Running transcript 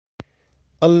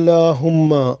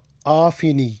Allahumma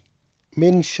afini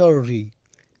min sharri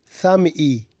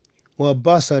sam'i wa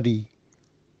basari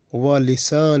wa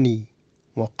lisani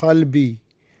wa qalbi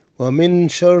wa min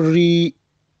sharri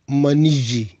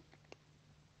maniji.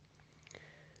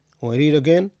 I read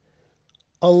again.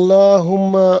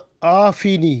 Allahumma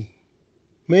afini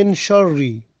min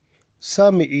sharri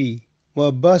sam'i wa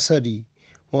basari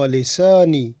wa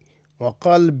lisani wa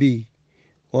qalbi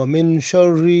wa min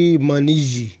sharri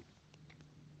maniji.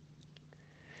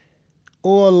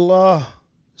 O Allah,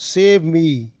 save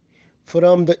me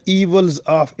from the evils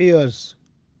of ears,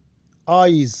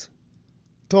 eyes,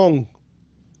 tongue,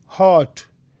 heart,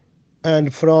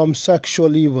 and from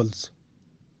sexual evils.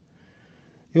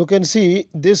 You can see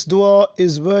this dua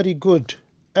is very good,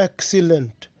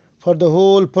 excellent for the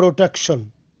whole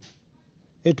protection.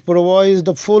 It provides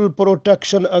the full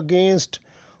protection against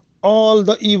all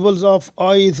the evils of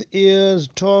eyes, ears,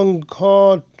 tongue,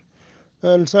 heart,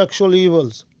 and sexual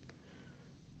evils.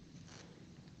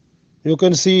 You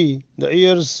can see the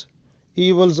ears,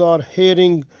 evils are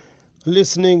hearing,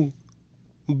 listening,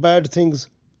 bad things,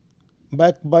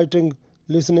 backbiting,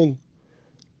 listening,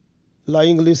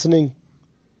 lying, listening,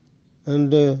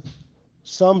 and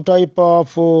some type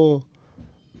of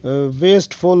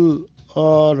wasteful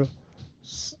or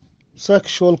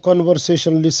sexual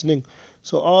conversation listening.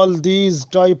 So all these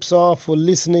types of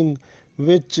listening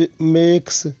which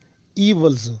makes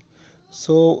evils.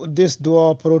 So this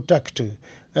dua protect.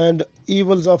 And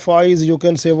evils of eyes, you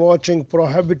can say watching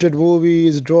prohibited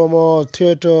movies, drama,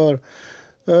 theater,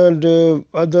 and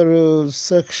other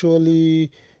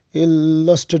sexually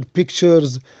illustrated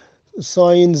pictures,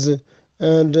 signs,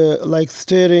 and like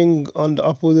staring on the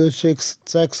opposite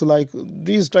sex, like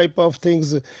these type of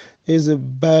things is a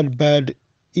bad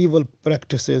evil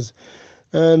practices.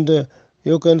 And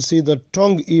you can see the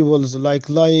tongue evils like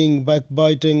lying,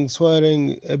 backbiting,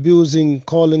 swearing, abusing,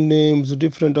 calling names,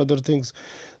 different other things.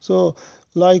 So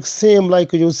like same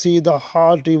like you see the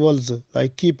heart evils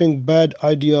like keeping bad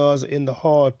ideas in the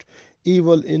heart,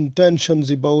 evil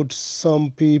intentions about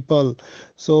some people,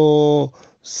 so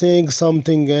saying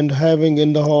something and having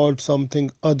in the heart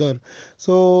something other.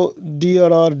 So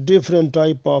there are different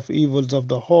type of evils of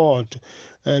the heart.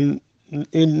 And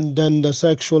in then the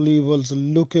sexual evils,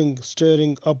 looking,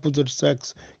 staring opposite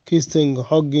sex, kissing,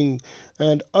 hugging,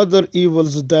 and other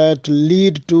evils that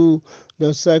lead to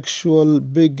the sexual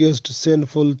biggest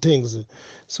sinful things.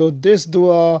 So this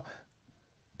dua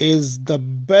is the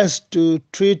best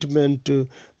treatment,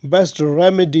 best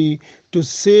remedy to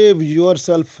save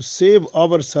yourself, save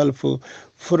ourselves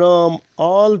from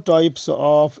all types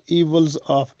of evils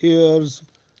of ears,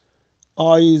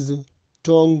 eyes,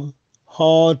 tongue,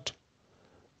 heart,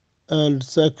 and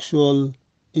sexual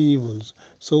evils.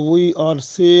 So we are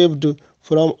saved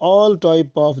from all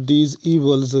type of these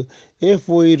evils if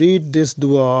we read this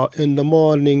dua in the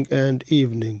morning and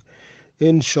evening,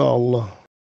 inshallah.